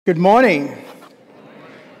Good morning.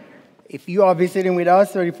 If you are visiting with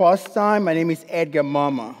us for the first time, my name is Edgar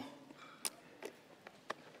Momoh.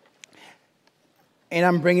 And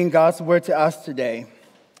I'm bringing God's word to us today.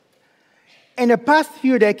 In the past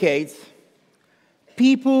few decades,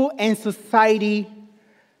 people and society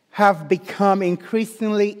have become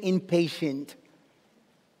increasingly impatient.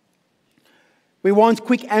 We want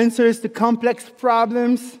quick answers to complex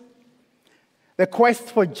problems, the quest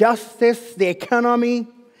for justice, the economy,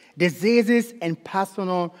 diseases, and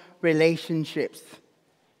personal relationships.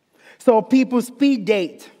 So people speed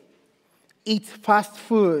date, eat fast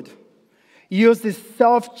food, use the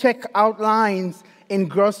self-checkout lines in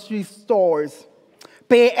grocery stores,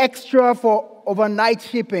 pay extra for overnight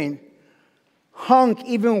shipping, honk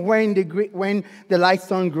even when the lights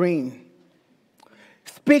turn green,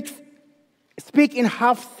 speak in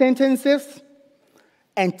half sentences,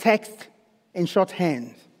 and text in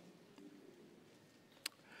shorthand.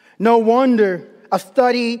 No wonder a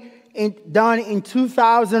study done in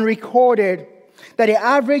 2000 recorded that the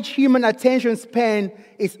average human attention span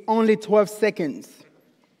is only 12 seconds.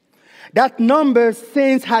 That number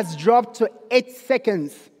since has dropped to 8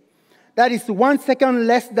 seconds. That is 1 second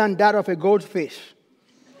less than that of a goldfish.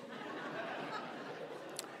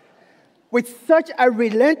 With such a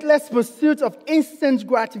relentless pursuit of instant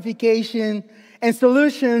gratification and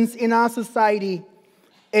solutions in our society,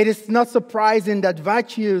 it is not surprising that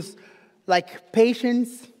virtues like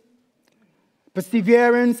patience,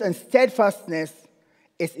 perseverance, and steadfastness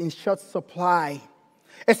is in short supply,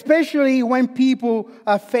 especially when people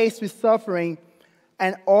are faced with suffering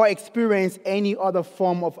and or experience any other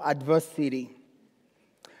form of adversity.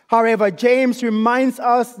 However, James reminds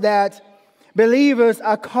us that believers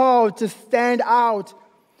are called to stand out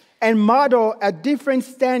and model a different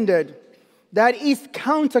standard that is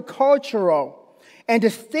countercultural and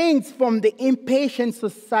distinct from the impatient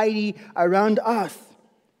society around us.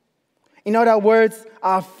 In other words,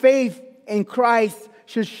 our faith in Christ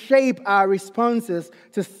should shape our responses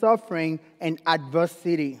to suffering and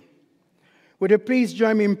adversity. Would you please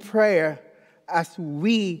join me in prayer as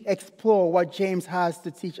we explore what James has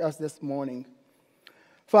to teach us this morning?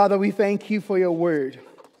 Father, we thank you for your word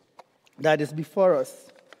that is before us.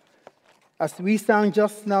 As we sang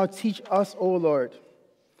just now, teach us, O Lord,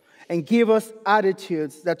 and give us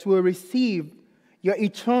attitudes that will receive your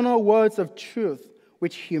eternal words of truth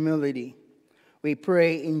with humility. We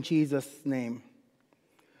pray in Jesus' name.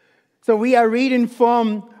 So we are reading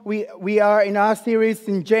we are in our series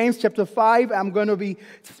in James chapter 5. I'm going to be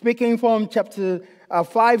speaking from chapter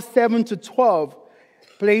 5, 7 to 12.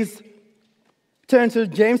 Please turn to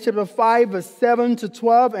James chapter 5, verse 7 to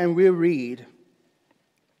 12, and we'll read.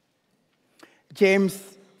 James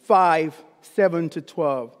 5, 7 to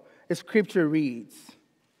 12. The scripture reads,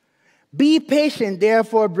 "Be patient,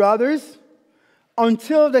 therefore, brothers,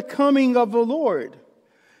 until the coming of the Lord.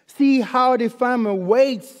 See how the farmer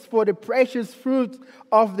waits for the precious fruit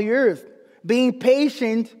of the earth, being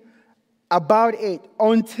patient about it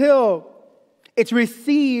until it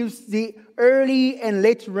receives the early and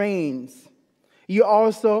late rains. You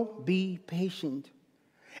also be patient.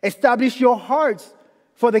 Establish your hearts,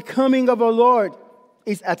 for the coming of the Lord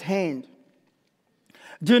is at hand.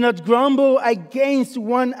 Do not grumble against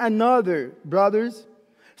one another, brothers,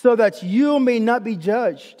 so that you may not be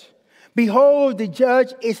judged. Behold, the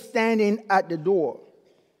judge is standing at the door.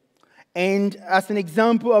 And as an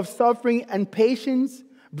example of suffering and patience,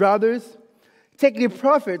 brothers, take the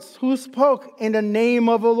prophets who spoke in the name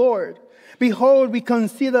of the Lord. Behold, we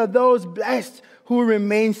consider those blessed who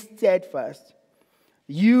remain steadfast.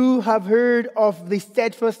 You have heard of the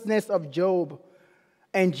steadfastness of Job,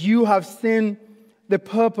 and you have seen the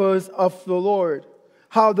purpose of the Lord,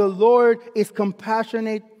 how the Lord is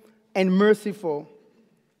compassionate and merciful.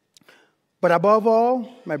 But above all,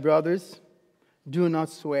 my brothers, do not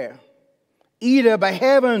swear, either by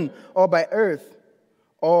heaven or by earth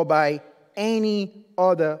or by any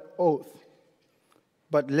other oath.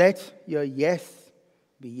 But let your yes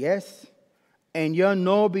be yes and your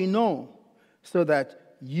no be no, so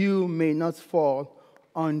that you may not fall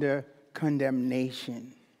under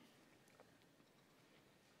condemnation."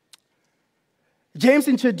 James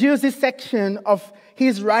introduced this section of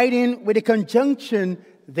his writing with a conjunction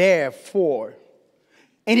therefore,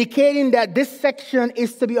 indicating that this section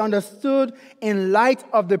is to be understood in light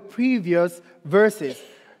of the previous verses,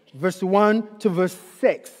 verse 1 to verse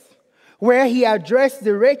 6, where he addressed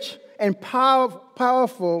the rich and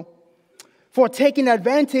powerful for taking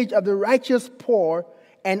advantage of the righteous poor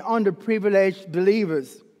and underprivileged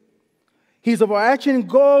believers. His overarching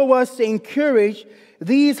goal was to encourage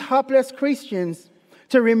these helpless Christians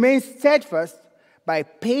to remain steadfast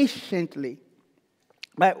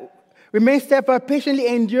remain steadfast, patiently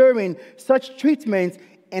enduring such treatments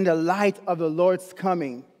in the light of the Lord's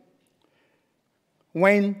coming,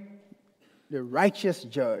 when the righteous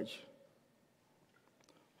judge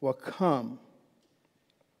will come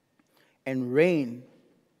and rain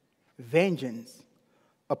vengeance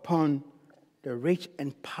upon the rich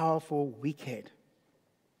and powerful wicked.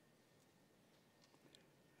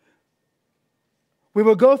 We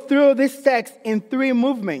will go through this text in 3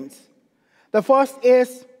 movements. The first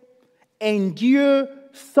is endure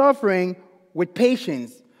suffering with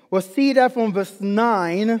patience. We'll see that from verse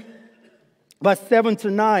 7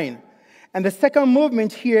 to 9. And the second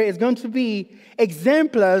movement here is going to be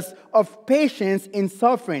exemplars of patience in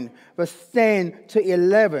suffering, verse 10 to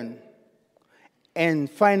 11. And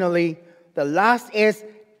finally, the last is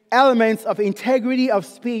elements of integrity of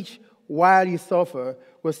speech while you suffer.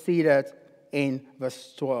 We'll see that in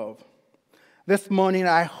verse 12. This morning,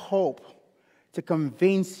 I hope to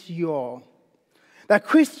convince you all that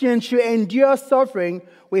Christians should endure suffering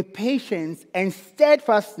with patience and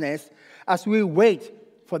steadfastness as we wait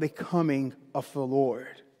for the coming of the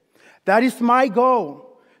Lord. That is my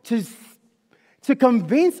goal, to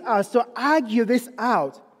convince us, to argue this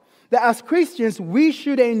out, that as Christians we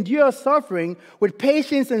should endure suffering with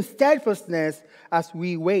patience and steadfastness as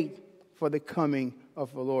we wait for the coming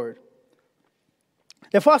of the Lord.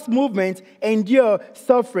 The first movement, endure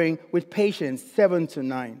suffering with patience, 7 to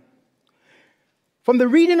 9. From the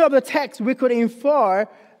reading of the text, we could infer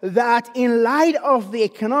that in light of the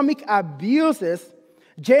economic abuses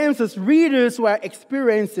James's readers were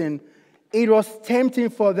experiencing, it was tempting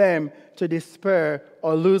for them to despair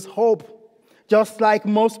or lose hope, just like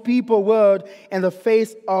most people would in the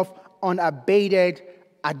face of unabated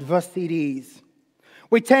adversities.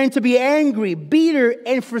 We tend to be angry, bitter,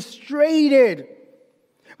 and frustrated.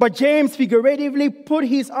 But James figuratively put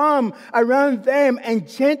his arm around them and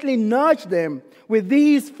gently nudged them with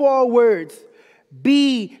these 4 words: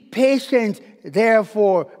 be patient,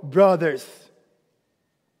 therefore, brothers.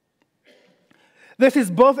 This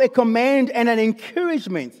is both a command and an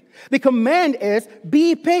encouragement. The command is,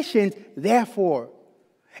 be patient, therefore.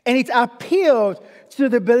 And it appealed to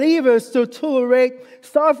the believers to tolerate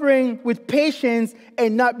suffering with patience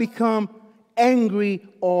and not become angry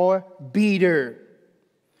or bitter.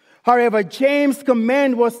 However, James'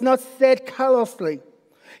 command was not said callously.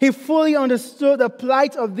 He fully understood the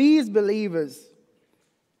plight of these believers.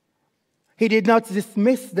 He did not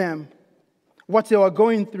dismiss them, what they were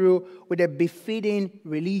going through, with a befitting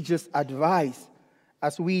religious advice,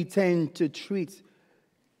 as we tend to treat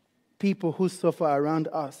people who suffer around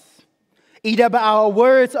us, either by our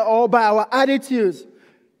words or by our attitudes.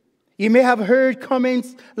 You may have heard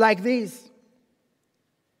comments like this: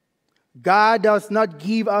 God does not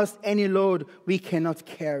give us any load we cannot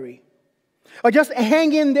carry. Or just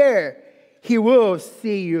hang in there, He will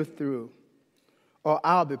see you through. Or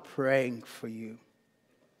I'll be praying for you.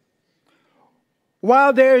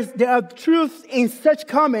 While there are truths in such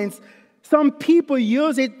comments, some people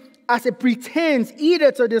use it as a pretense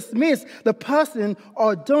either to dismiss the person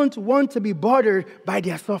or don't want to be bothered by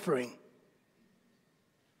their suffering.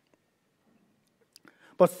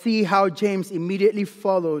 But see how James immediately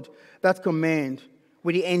followed that command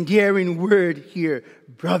with the endearing word here,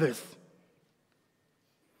 brothers.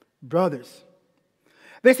 Brothers.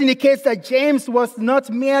 This indicates that James was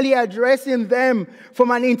not merely addressing them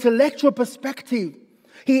from an intellectual perspective,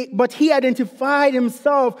 but he identified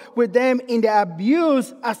himself with them in their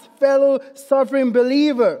abuse as fellow suffering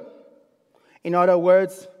believer. In other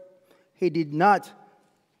words, he did not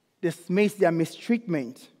dismiss their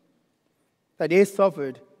mistreatment that they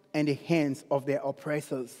suffered in the hands of their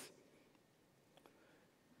oppressors.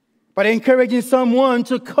 But encouraging someone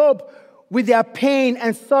to cope with their pain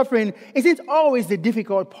and suffering isn't always the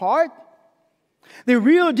difficult part. The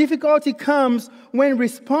real difficulty comes when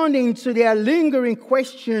responding to their lingering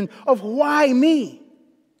question of why me?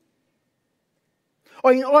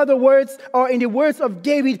 Or in other words, or in the words of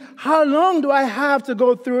David, how long do I have to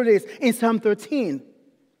go through this in Psalm 13?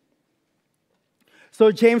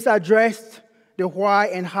 So James addressed the why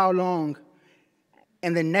and how long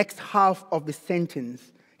in the next half of the sentence.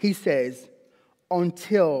 He says,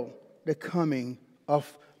 until the coming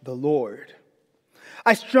of the Lord.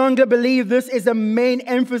 I strongly believe this is the main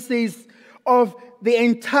emphasis of the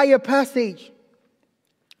entire passage.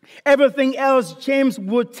 Everything else James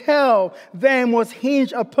would tell them was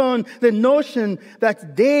hinged upon the notion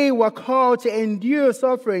that they were called to endure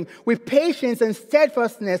suffering with patience and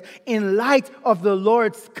steadfastness in light of the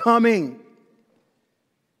Lord's coming.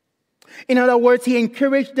 In other words, he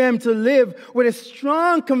encouraged them to live with a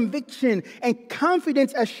strong conviction and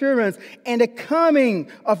confident assurance in the coming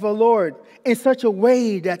of the Lord in such a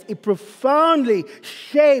way that it profoundly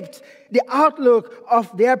shaped the outlook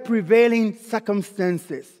of their prevailing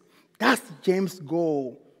circumstances. That's James'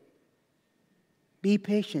 goal. Be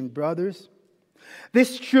patient, brothers.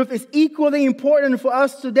 This truth is equally important for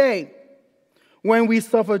us today when we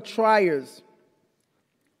suffer trials.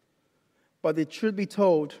 But the truth be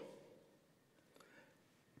told,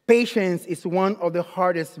 patience is one of the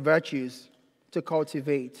hardest virtues to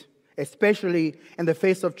cultivate, especially in the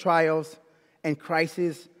face of trials and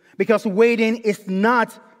crises, because waiting is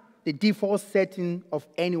not the default setting of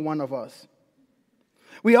any one of us.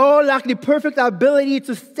 We all lack the perfect ability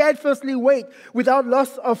to steadfastly wait without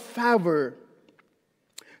loss of favor.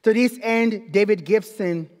 To this end, David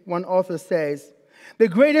Gibson, one author, says, the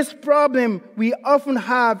greatest problem we often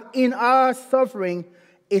have in our suffering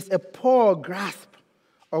is a poor grasp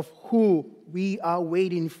of who we are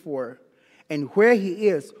waiting for and where he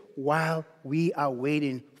is while we are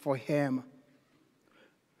waiting for him.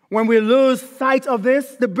 When we lose sight of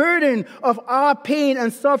this, the burden of our pain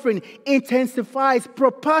and suffering intensifies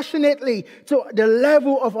proportionately to the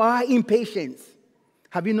level of our impatience.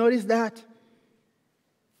 Have you noticed that?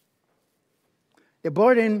 The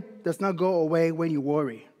burden does not go away when you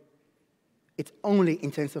worry. It only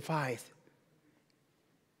intensifies.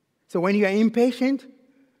 So when you are impatient,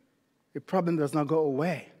 the problem does not go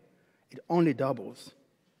away. It only doubles.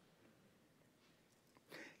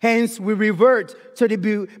 Hence, we revert to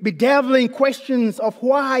the bedeviling questions of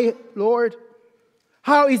why, Lord?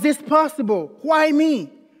 How is this possible? Why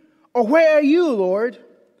me? Or where are you, Lord?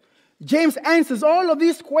 James answers all of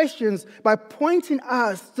these questions by pointing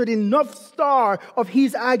us to the North Star of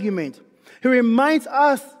his argument. He reminds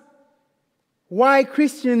us why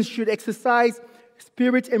Christians should exercise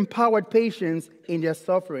Spirit-empowered patience in their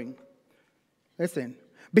suffering. Listen,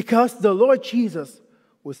 because the Lord Jesus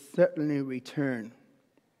will certainly return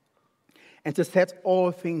and to set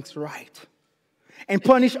all things right and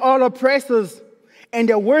punish all oppressors and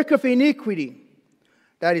their work of iniquity.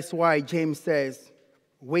 That is why James says,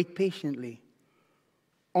 wait patiently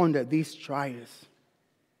under these trials.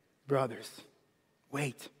 Brothers,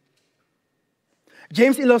 wait.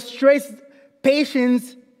 James illustrates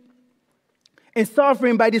patience and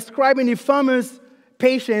suffering by describing the farmer's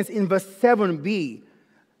patience in verse 7b.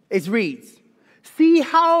 It reads, see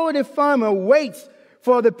how the farmer waits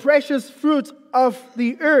for the precious fruit of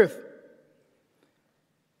the earth,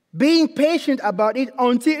 being patient about it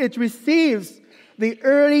until it receives the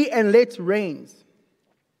early and late rains.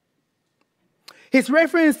 His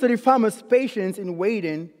reference to the farmer's patience in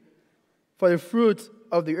waiting for the fruit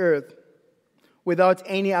of the earth without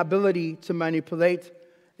any ability to manipulate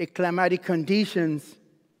the climatic conditions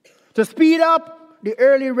to speed up the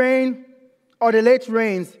early rain or the late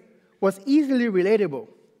rains was easily relatable.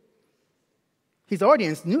 His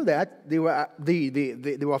audience knew that they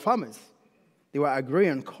were farmers. They were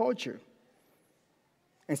agrarian culture.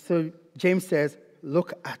 And so James says,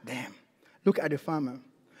 look at them. Look at the farmer.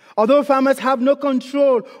 Although farmers have no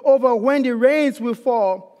control over when the rains will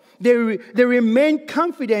fall, they remain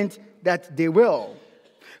confident that they will.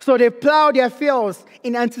 So they plow their fields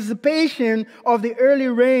in anticipation of the early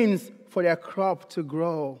rains for their crop to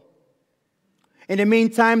grow. In the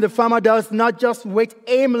meantime, the farmer does not just wait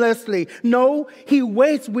aimlessly. No, he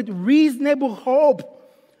waits with reasonable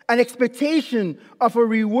hope and expectation of a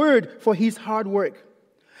reward for his hard work.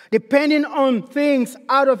 Depending on things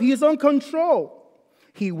out of his own control,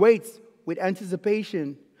 he waits with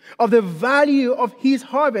anticipation of the value of his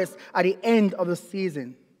harvest at the end of the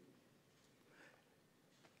season.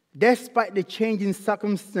 Despite the changing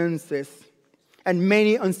circumstances and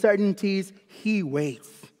many uncertainties, he waits.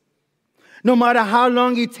 No matter how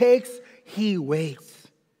long it takes, he waits.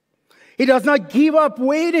 He does not give up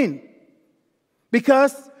waiting,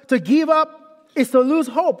 because to give up is to lose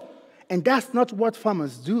hope. And that's not what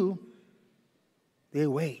farmers do. They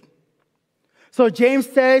wait. So James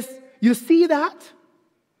says, you see that?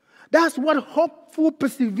 That's what hopeful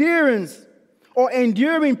perseverance or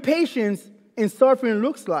enduring patience in suffering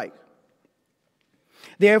looks like.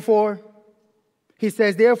 Therefore, he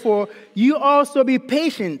says, therefore, you also be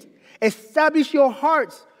patient. Establish your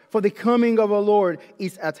hearts, for the coming of our Lord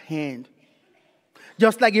is at hand.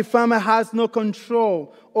 Just like a farmer has no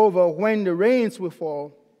control over when the rains will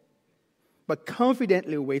fall, but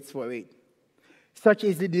confidently waits for it, such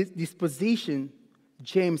is the disposition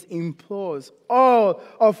James implores all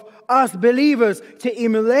of us believers to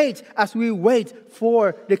emulate as we wait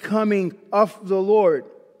for the coming of the Lord.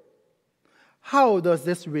 How does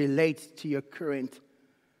this relate to your current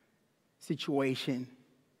situation?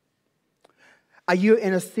 Are you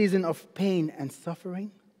in a season of pain and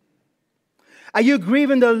suffering? Are you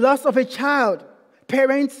grieving the loss of a child,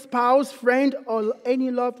 parent, spouse, friend, or any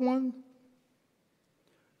loved one?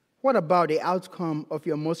 What about the outcome of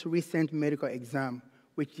your most recent medical exam,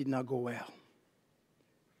 which did not go well?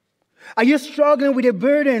 Are you struggling with a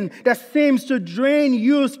burden that seems to drain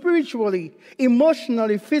you spiritually,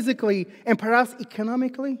 emotionally, physically, and perhaps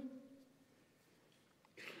economically?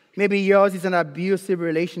 Maybe yours is an abusive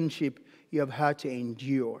relationship you have had to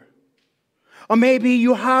endure. Or maybe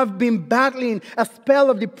you have been battling a spell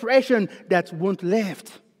of depression that won't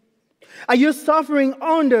lift. Are you suffering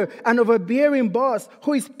under an overbearing boss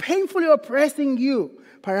who is painfully oppressing you,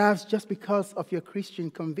 perhaps just because of your Christian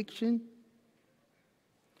conviction?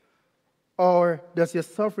 Or does your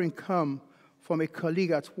suffering come from a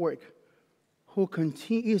colleague at work who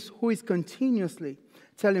is continuously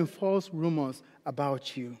telling false rumors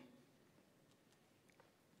about you?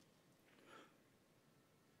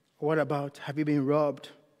 What about, have you been robbed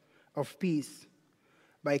of peace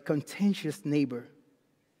by a contentious neighbor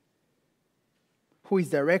who is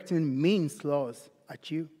directing mean slaws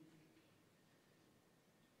at you?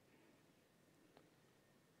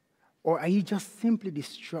 Or are you just simply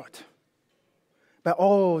distraught by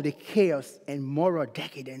all the chaos and moral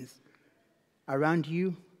decadence around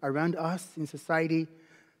you, around us in society,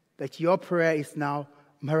 that your prayer is now,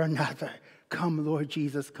 Maranatha, come, Lord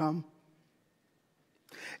Jesus, come?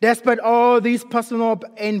 Despite all these personal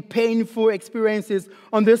and painful experiences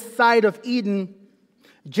on this side of Eden,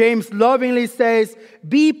 James lovingly says,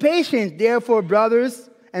 be patient, therefore, brothers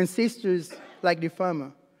and sisters, like the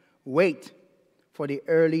farmer. Wait for the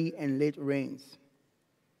early and late rains.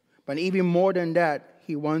 But even more than that,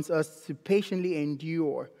 he wants us to patiently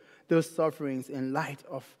endure those sufferings in light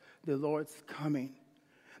of the Lord's coming.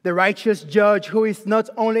 The righteous judge who is not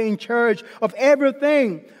only in charge of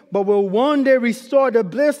everything, but will one day restore the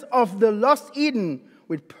bliss of the lost Eden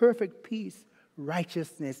with perfect peace,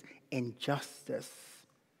 righteousness, and justice.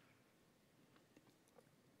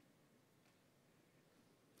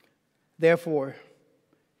 Therefore,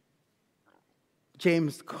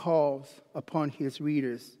 James calls upon his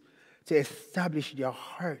readers to establish their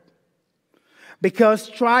heart, because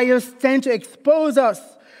trials tend to expose us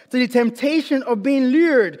to the temptation of being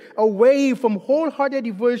lured away from wholehearted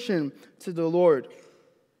devotion to the Lord.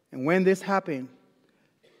 And when this happens,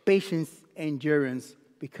 patience and endurance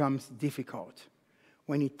becomes difficult.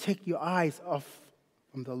 When you take your eyes off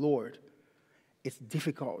from the Lord, it's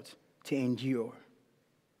difficult to endure.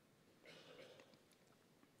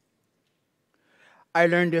 I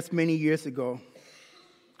learned this many years ago,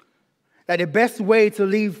 that the best way to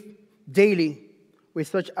live daily with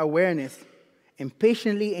such awareness and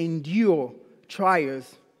patiently endure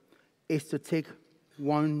trials is to take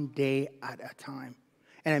one day at a time.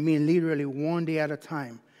 And I mean literally one day at a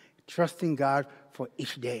time, trusting God for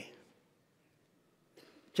each day.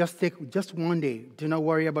 Just take just one day. Do not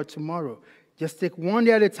worry about tomorrow. Just take one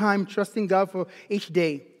day at a time, trusting God for each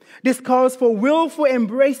day. This calls for willful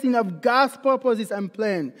embracing of God's purposes and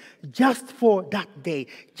plan just for that day,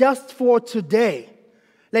 just for today.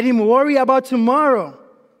 Let him worry about tomorrow,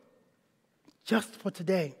 just for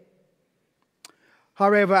today.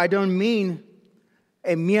 However, I don't mean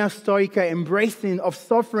a mere stoical embracing of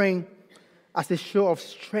suffering as a show of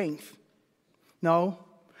strength. No,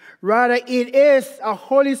 rather it is a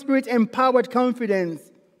Holy Spirit empowered confidence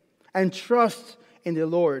and trust in the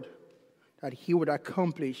Lord that he would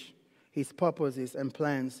accomplish his purposes and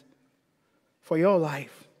plans for your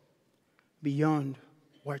life beyond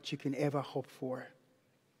what you can ever hope for.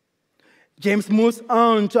 James moves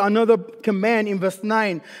on to another command in verse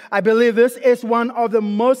 9. I believe this is one of the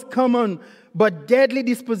most common but deadly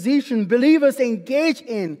dispositions believers engage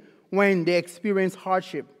in when they experience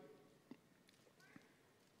hardship.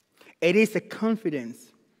 It is a confidence,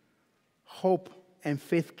 hope, and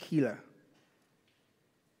faith killer.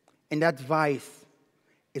 And that vice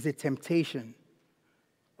is a temptation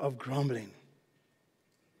of grumbling.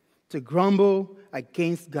 To grumble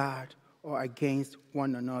against God or against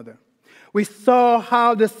one another. We saw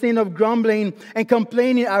how the sin of grumbling and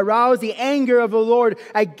complaining aroused the anger of the Lord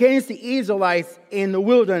against the Israelites in the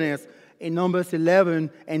wilderness in Numbers 11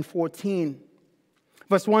 and 14.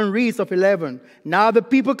 Verse 1 reads of 11, now the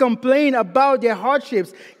people complained about their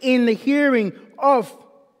hardships in the hearing of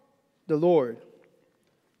the Lord.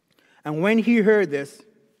 And when he heard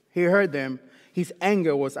them, his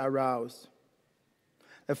anger was aroused.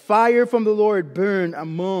 A fire from the Lord burned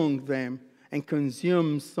among them and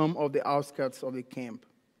consumed some of the outskirts of the camp.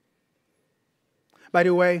 By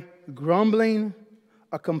the way, grumbling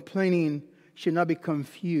or complaining should not be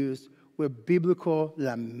confused with biblical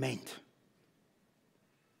lament.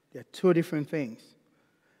 They're two different things.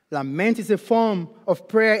 Lament is a form of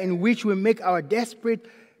prayer in which we make our desperate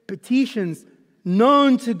petitions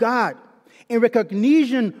known to God in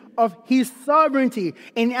recognition of His sovereignty,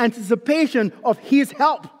 in anticipation of His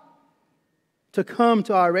help to come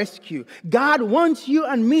to our rescue. God wants you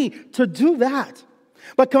and me to do that.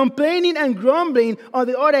 But complaining and grumbling, on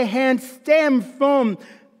the other hand, stem from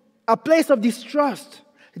a place of distrust,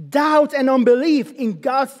 doubt, and unbelief in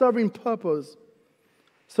God's sovereign purpose.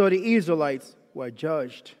 So the Israelites were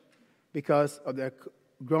judged because of their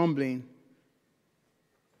grumbling,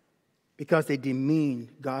 because they demeaned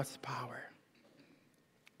God's power.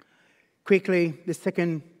 Quickly, the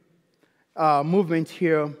second movement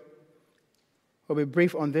here, will be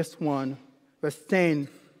brief on this one, verse 10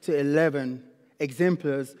 to 11,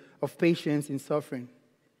 exemplars of patience in suffering.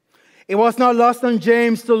 It was not lost on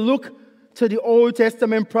James to look to the Old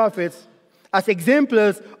Testament prophets as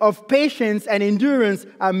exemplars of patience and endurance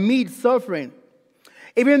amid suffering.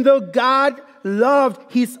 Even though God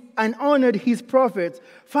loved and honored His prophets,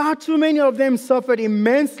 far too many of them suffered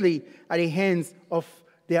immensely at the hands of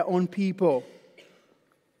their own people.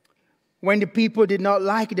 When the people did not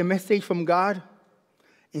like the message from God,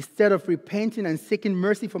 instead of repenting and seeking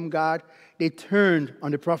mercy from God, they turned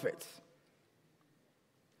on the prophets.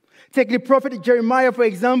 Take the prophet Jeremiah, for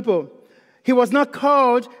example. He was not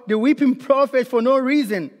called the weeping prophet for no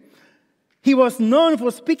reason. He was known for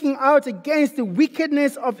speaking out against the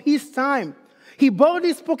wickedness of his time. He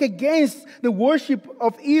boldly spoke against the worship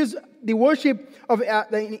of Israel,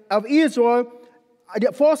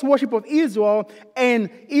 the false worship of Israel, and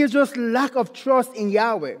Israel's lack of trust in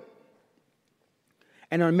Yahweh.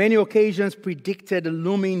 And on many occasions predicted the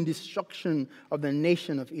looming destruction of the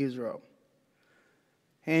nation of Israel.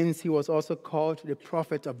 Hence, he was also called the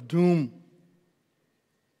prophet of doom,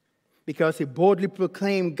 because he boldly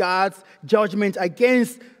proclaimed God's judgment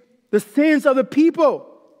against the sins of the people.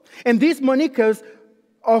 And these monikers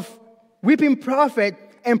of weeping prophet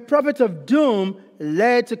and prophet of doom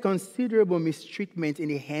led to considerable mistreatment in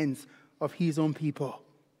the hands of his own people.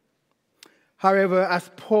 However,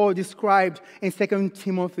 as Paul described in 2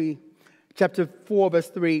 Timothy chapter 4, verse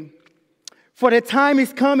 3, for the time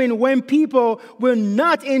is coming when people will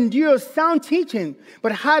not endure sound teaching,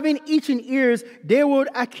 but having itching ears, they will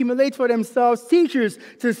accumulate for themselves teachers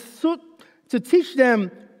to teach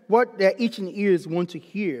them what their itching ears want to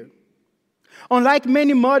hear. Unlike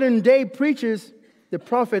many modern day preachers, the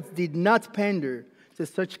prophets did not pander to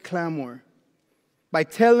such clamor by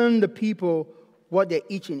telling the people what their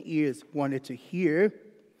itching ears wanted to hear.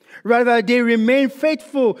 Rather, they remained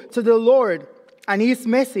faithful to the Lord and His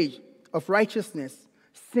message of righteousness,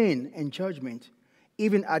 sin, and judgment,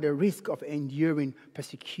 even at the risk of enduring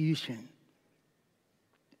persecution.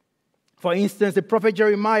 For instance, the prophet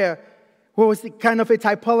Jeremiah, who was kind of a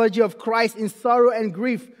typology of Christ in sorrow and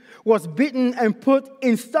grief, was beaten and put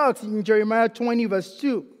in stocks in Jeremiah 20, verse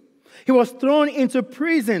 2. He was thrown into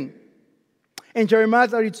prison in Jeremiah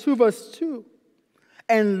 32, verse 2,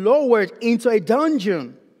 and lowered into a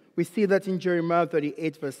dungeon. We see that in Jeremiah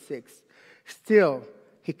 38, verse 6. Still,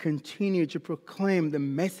 he continued to proclaim the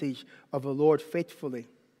message of the Lord faithfully.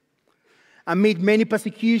 Amid many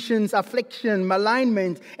persecutions, affliction,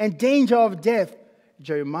 malignment, and danger of death,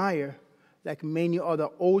 Jeremiah, like many other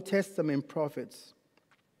Old Testament prophets,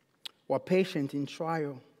 were patient in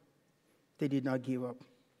trial. They did not give up.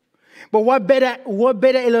 But what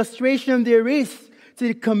better illustration there is to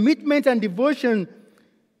the commitment and devotion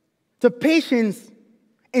to patience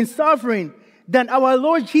in suffering than our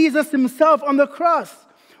Lord Jesus Himself on the cross,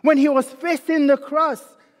 when He was facing the cross.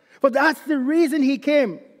 But that's the reason He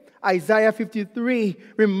came. Isaiah 53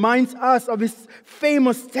 reminds us of this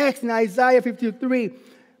famous text in Isaiah 53.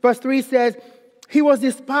 Verse 3 says, He was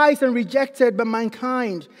despised and rejected by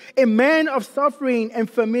mankind, a man of suffering and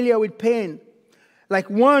familiar with pain, like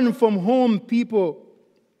one from whom people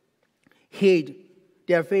hid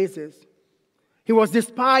their faces. He was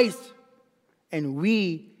despised, and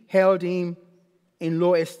we held Him in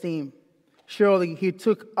low esteem. Surely He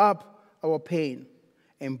took up our pain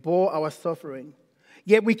and bore our suffering.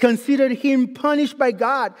 Yet we considered Him punished by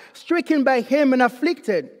God, stricken by Him and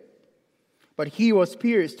afflicted. But He was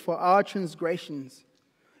pierced for our transgressions.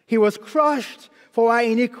 He was crushed for our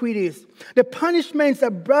iniquities. The punishment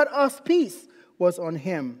that brought us peace was on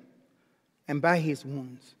Him, and by His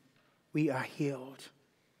wounds we are healed.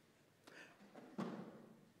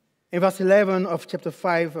 In verse 11 of chapter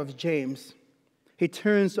 5 of James, he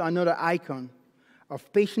turns to another icon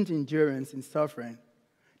of patient endurance in suffering,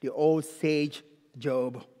 the old sage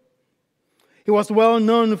Job. He was well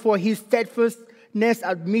known for his steadfast faithfulness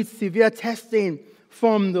amidst severe testing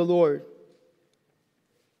from the Lord.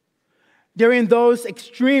 During those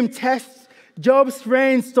extreme tests, Job's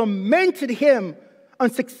friends tormented him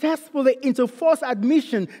unsuccessfully into false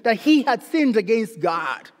admission that he had sinned against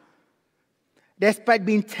God. Despite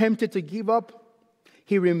being tempted to give up,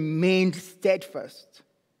 he remained steadfast.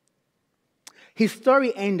 His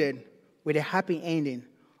story ended with a happy ending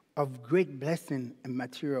of great blessing and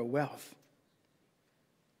material wealth.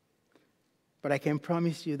 But I can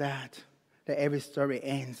promise you that every story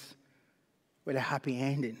ends with a happy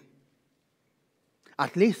ending.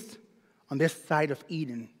 At least on this side of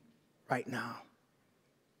Eden right now.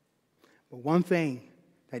 But one thing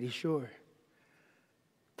that is sure,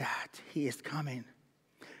 that he is coming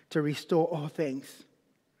to restore all things.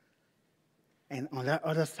 And on that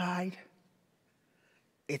other side,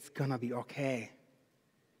 it's going to be okay.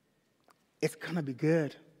 It's going to be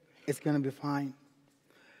good. It's going to be fine.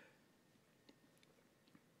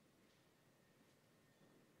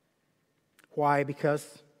 Why?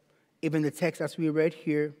 Because even the text as we read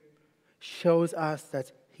here shows us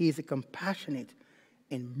that he is a compassionate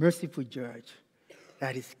and merciful judge.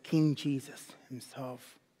 That is King Jesus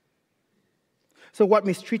himself. So what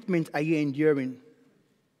mistreatment are you enduring?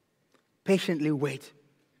 Patiently wait,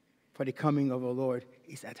 for the coming of the Lord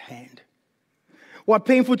is at hand. What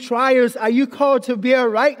painful trials are you called to bear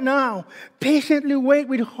right now? Patiently wait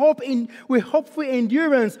with hopeful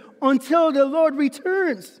endurance until the Lord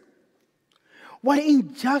returns. What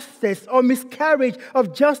injustice or miscarriage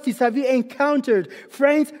of justice have you encountered?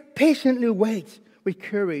 Friends, patiently wait with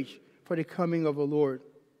courage, for the coming of the Lord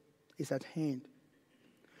is at hand.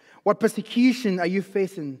 What persecution are you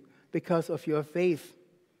facing because of your faith?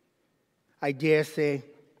 I dare say,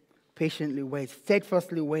 patiently wait,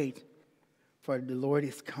 steadfastly wait, for the Lord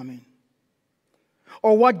is coming.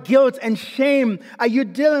 Or what guilt and shame are you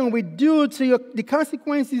dealing with due to the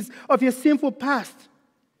consequences of your sinful past?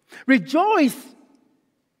 Rejoice,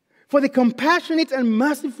 for the compassionate and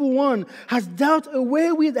merciful one has dealt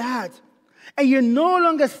away with that, and you no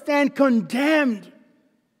longer stand condemned.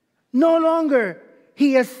 No longer.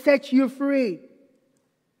 He has set you free.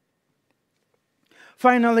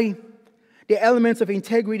 Finally, the elements of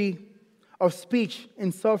integrity of speech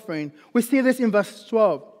in suffering. We see this in verse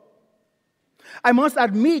 12. I must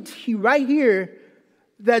admit right here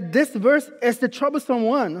that this verse is the troublesome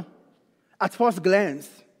one at first glance.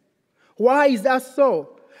 Why is that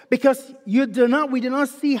so? Because we do not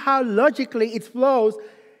see how logically it flows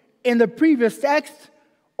in the previous text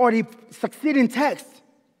or the succeeding text.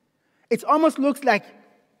 It almost looks like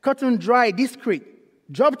cut and dry,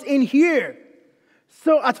 discrete, dropped in here.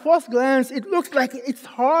 So at first glance, it looks like it's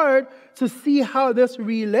hard to see how this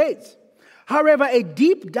relates. However, a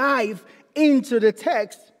deep dive into the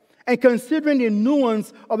text and considering the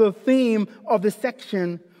nuance of the theme of the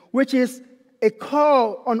section, which is a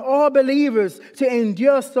call on all believers to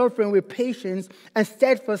endure suffering with patience and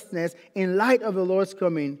steadfastness in light of the Lord's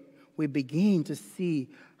coming, we begin to see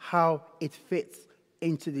how it fits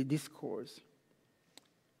into the discourse.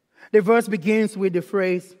 The verse begins with the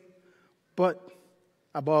phrase, but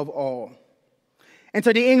above all. And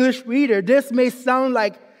to the English reader, this may sound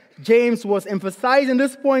like James was emphasizing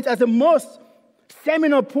this point as the most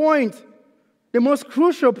seminal point, the most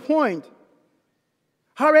crucial point.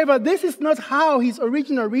 However, this is not how his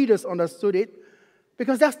original readers understood it,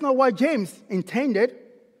 because that's not what James intended.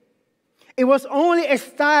 It was only a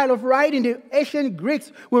style of writing. The ancient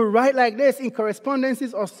Greeks would write like this in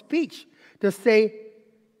correspondences or speech to say,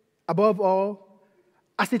 above all,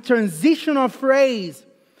 as a transitional phrase,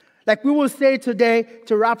 like we will say today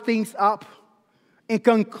to wrap things up. In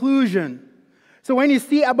conclusion. So when you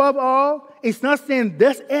see above all, it's not saying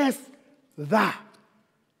this is the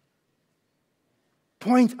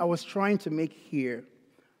point I was trying to make here,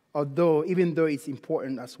 even though it's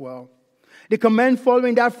important as well. The command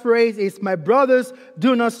following that phrase is, my brothers,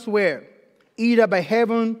 do not swear, either by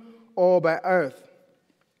heaven or by earth,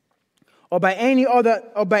 or by any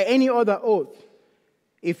other oath.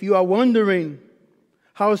 If you are wondering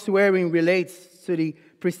how swearing relates to the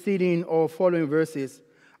preceding or following verses,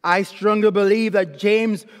 I strongly believe that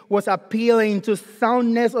James was appealing to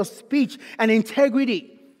soundness of speech and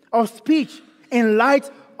integrity of speech in light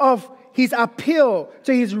of his appeal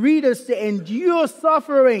to his readers to endure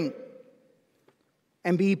suffering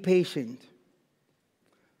and be patient.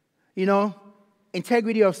 You know,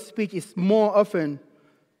 integrity of speech is more often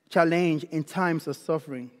challenged in times of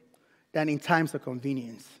suffering than in times of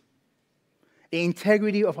convenience. The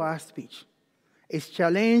integrity of our speech is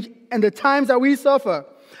challenged in the times that we suffer.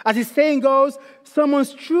 As the saying goes,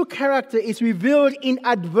 someone's true character is revealed in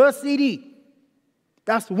adversity.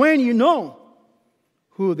 That's when you know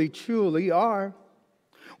who they truly are.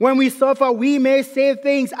 When we suffer, we may say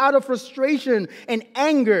things out of frustration and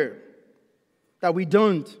anger that we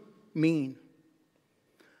don't mean.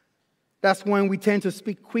 That's when we tend to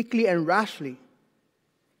speak quickly and rashly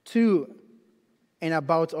to and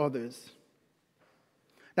about others.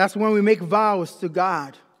 That's when we make vows to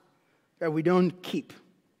God that we don't keep.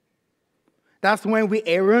 That's when we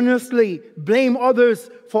erroneously blame others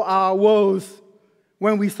for our woes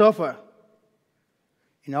when we suffer.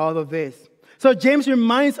 In all of this. So James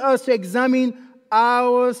reminds us to examine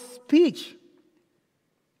our speech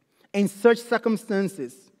in such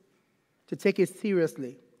circumstances, to take it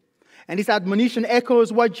seriously. And this admonition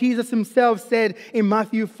echoes what Jesus himself said in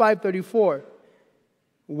Matthew 5:34,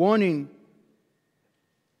 warning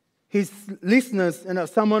his listeners in a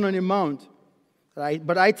Sermon on the Mount.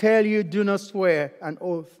 But I tell you, do not swear an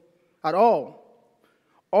oath at all.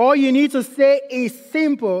 All you need to say is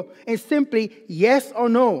simply yes or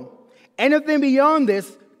no. Anything beyond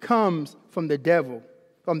this comes from the devil,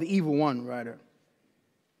 from the evil one, rather.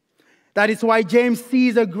 That is why James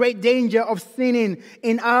sees a great danger of sinning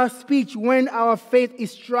in our speech when our faith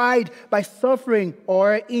is tried by suffering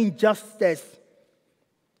or injustice.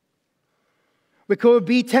 We could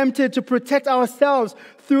be tempted to protect ourselves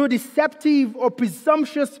through deceptive or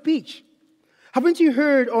presumptuous speech. Haven't you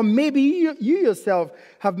heard, or maybe you yourself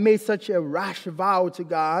have made such a rash vow to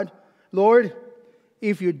God? Lord,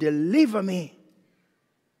 if you deliver me,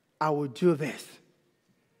 I will do this.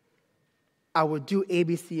 I will do A,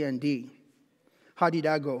 B, C, and D. How did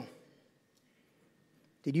that go?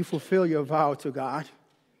 Did you fulfill your vow to God?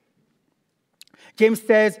 James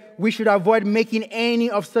says we should avoid making any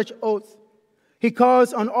of such oaths. He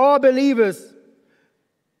calls on all believers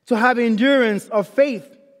to have endurance of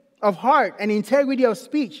faith, of heart, and integrity of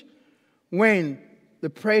speech when the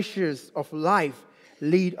pressures of life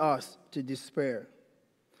lead us to despair.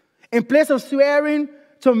 In place of swearing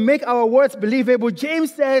to make our words believable,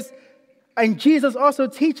 James says, and Jesus also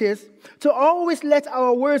teaches, to always let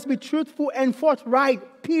our words be truthful and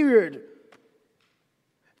forthright, period.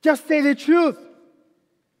 Just say the truth.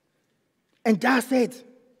 And that's it.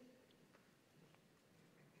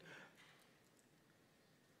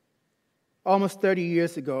 Almost 30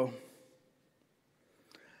 years ago,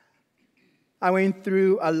 I went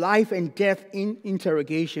through a life and death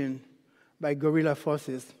interrogation by guerrilla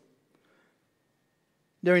forces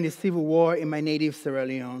during the civil war in my native Sierra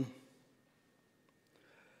Leone.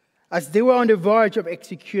 As they were on the verge of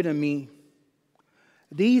executing me,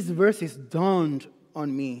 these verses dawned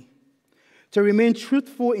on me to remain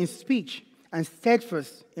truthful in speech and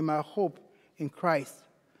steadfast in my hope in Christ,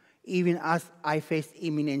 even as I faced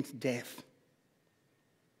imminent death.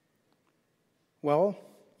 Well,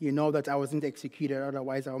 you know that I wasn't executed,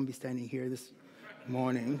 otherwise I won't be standing here this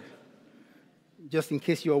morning. Just in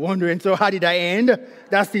case you're wondering, so how did I end?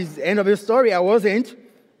 That's the end of the story. I wasn't.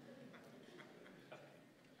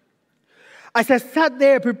 As I sat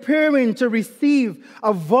there preparing to receive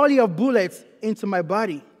a volley of bullets into my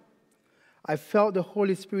body, I felt the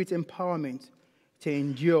Holy Spirit's empowerment to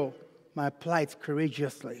endure my plight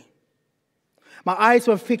courageously. My eyes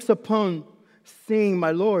were fixed upon seeing my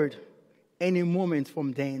Lord any moment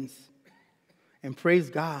from thence. And praise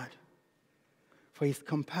God for his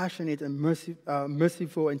compassionate and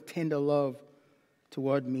merciful and tender love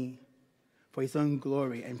toward me, for his own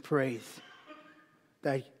glory and praise,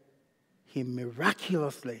 that he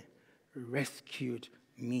miraculously rescued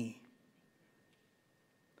me.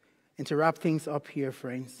 And to wrap things up here,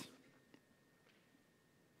 friends,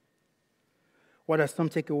 what are some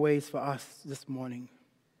takeaways for us this morning?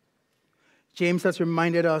 James has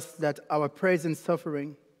reminded us that our present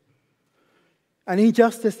suffering and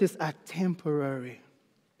injustices are temporary.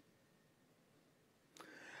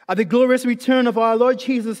 At the glorious return of our Lord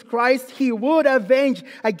Jesus Christ, he would avenge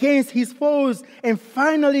against his foes and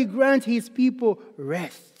finally grant his people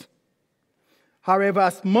rest. However,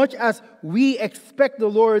 as much as we expect the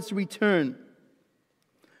Lord's return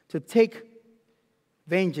to take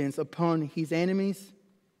vengeance upon his enemies,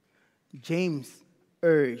 James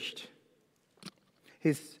urged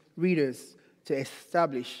his readers to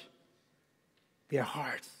establish their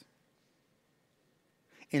hearts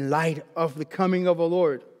in light of the coming of the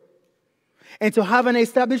Lord. And to have an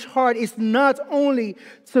established heart is not only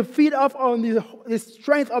to feed off on the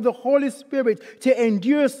strength of the Holy Spirit to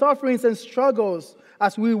endure sufferings and struggles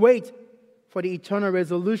as we wait for the eternal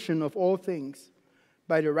resolution of all things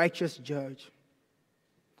by the righteous judge,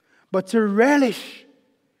 but to relish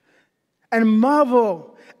and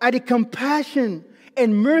marvel at the compassion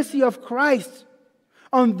and mercy of Christ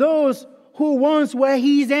on those who once were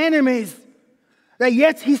his enemies, that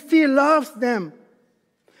yet he still loves them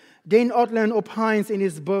Dane Ortland opines in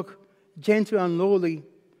his book, Gentle and Lowly,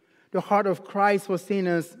 The Heart of Christ for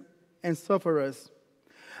Sinners and Sufferers,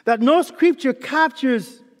 that no scripture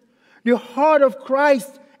captures the heart of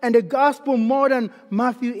Christ and the gospel more than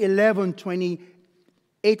Matthew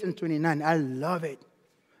 11:28 and 29. I love it.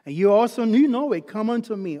 And you know it. Come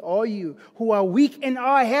unto me, all you who are weak and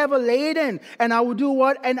are heavy laden, and I will do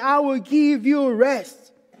what? And I will give you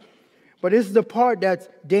rest. But this is the part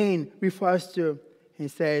that Dane refers to. He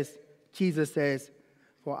says, Jesus says,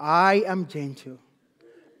 for I am gentle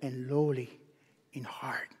and lowly in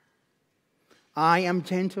heart. I am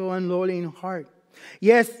gentle and lowly in heart.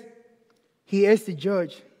 Yes, he is the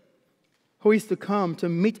judge who is to come to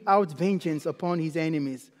mete out vengeance upon his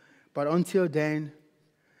enemies. But until then,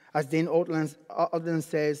 as Dane Ortland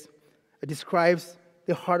says, it describes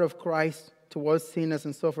the heart of Christ towards sinners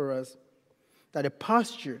and sufferers, that the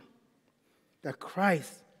posture that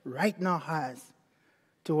Christ right now has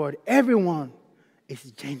toward everyone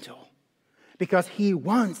is gentle, because he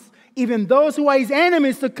wants even those who are his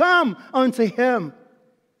enemies to come unto him.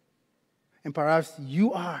 And perhaps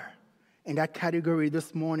you are in that category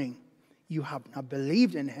this morning. You have not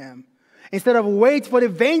believed in him. Instead of wait for the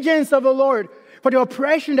vengeance of the Lord, for the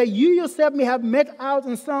oppression that you yourself may have met out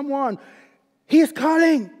on someone, he is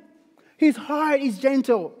calling. His heart is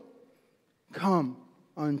gentle. Come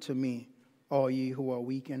unto me, all ye who are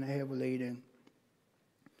weak and heavy laden.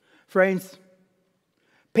 Friends,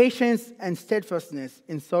 patience and steadfastness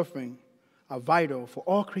in suffering are vital for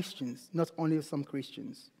all Christians, not only some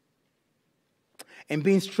Christians. And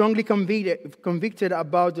being strongly convicted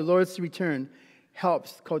about the Lord's return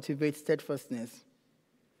helps cultivate steadfastness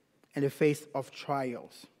in the face of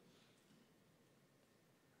trials.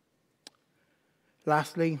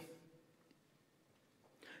 Lastly,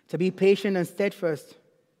 to be patient and steadfast,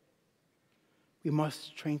 we must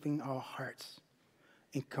strengthen our hearts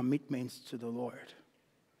in commitments to the Lord.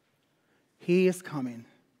 He is coming.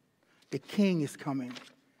 The King is coming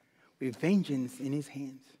with vengeance in his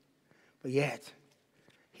hands. But yet,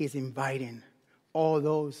 he is inviting all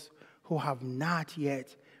those who have not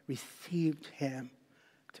yet received him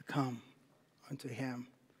to come unto him.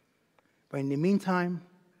 But in the meantime,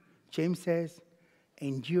 James says,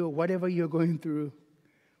 endure whatever you're going through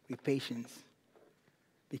with patience,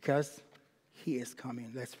 because he is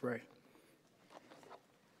coming. Let's pray.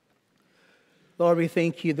 Lord, we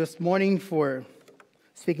thank you this morning for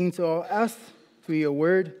speaking to us through your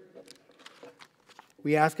word.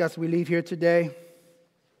 We ask as we leave here today,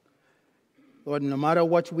 Lord, no matter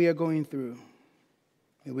what we are going through,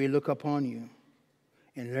 may we look upon you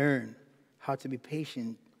and learn how to be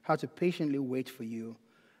patient, how to patiently wait for you,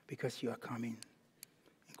 because you are coming.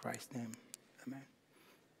 In Christ's name.